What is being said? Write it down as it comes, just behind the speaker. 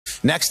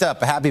Next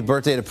up, a happy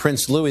birthday to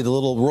Prince Louis. The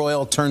little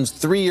royal turns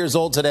 3 years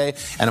old today,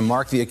 and to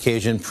mark the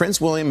occasion,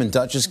 Prince William and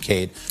Duchess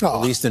Kate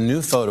released a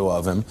new photo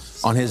of him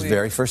on his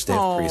very first day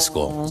of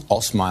preschool.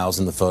 All smiles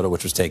in the photo,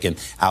 which was taken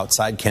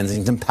outside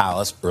Kensington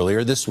Palace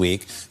earlier this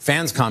week.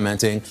 Fans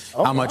commenting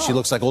how much he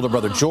looks like older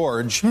brother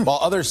George, while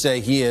others say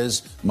he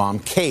is Mom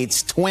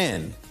Kate's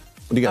twin.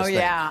 What do you guys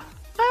think?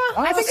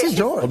 I think it's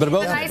George. A little bit of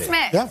both. A nice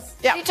mix.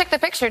 Yeah. She took the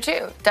picture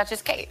too,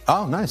 Duchess Kate.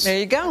 Oh, nice. There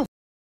you go.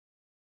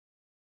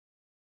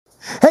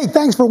 Hey,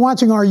 thanks for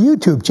watching our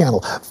YouTube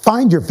channel.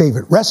 Find your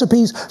favorite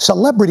recipes,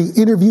 celebrity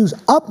interviews,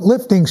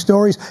 uplifting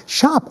stories,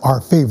 shop our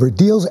favorite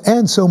deals,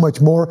 and so much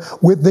more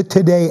with the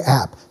Today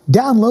app.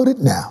 Download it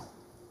now.